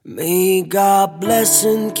May God bless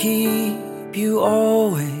and keep you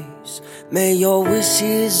always. May your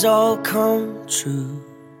wishes all come true.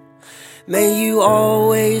 May you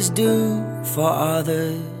always do for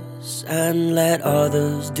others and let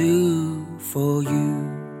others do for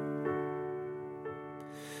you.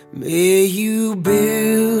 May you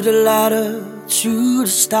build a ladder to the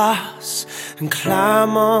stars and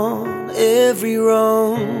climb on every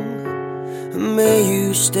rung. May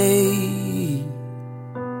you stay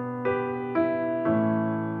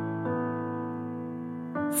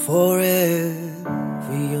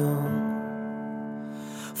forever young,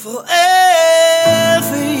 forever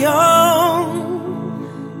young,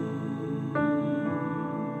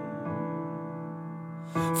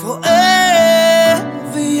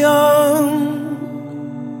 forever young.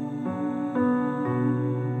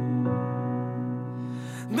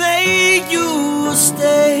 May you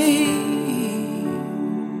stay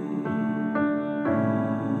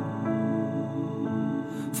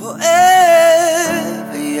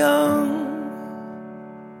forever young.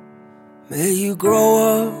 May you grow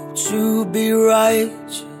up to be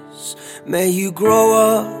righteous. May you grow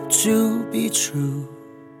up to be true.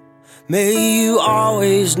 May you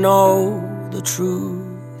always know the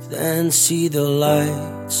truth and see the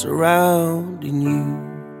light surrounding you.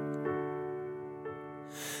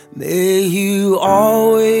 May you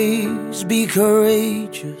always be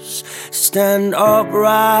courageous, stand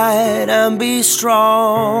upright and be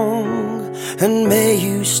strong, and may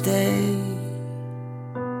you stay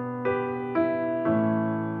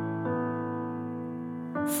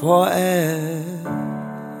forever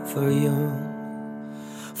young,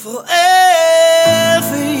 forever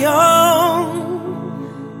young,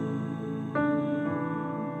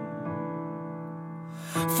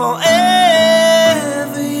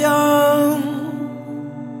 forever young.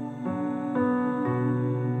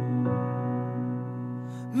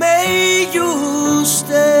 May you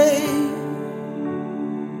stay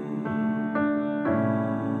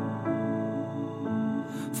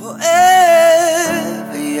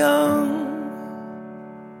forever young.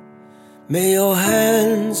 May your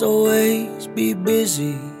hands always be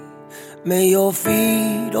busy. May your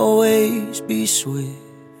feet always be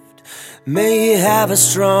swift. May you have a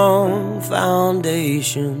strong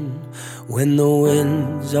foundation when the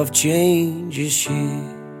winds of change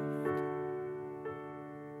shift.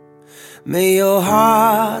 May your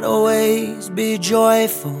heart always be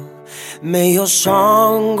joyful. May your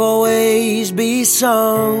song always be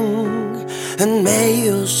sung, and may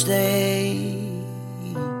you stay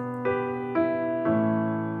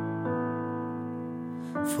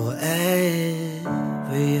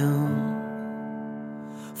forever young,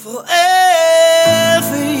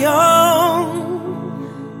 forever young,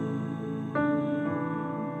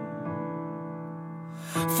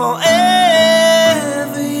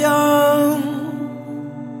 forever young.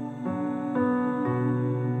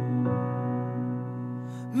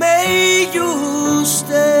 May you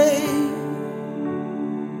stay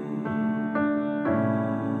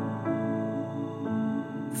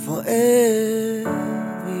forever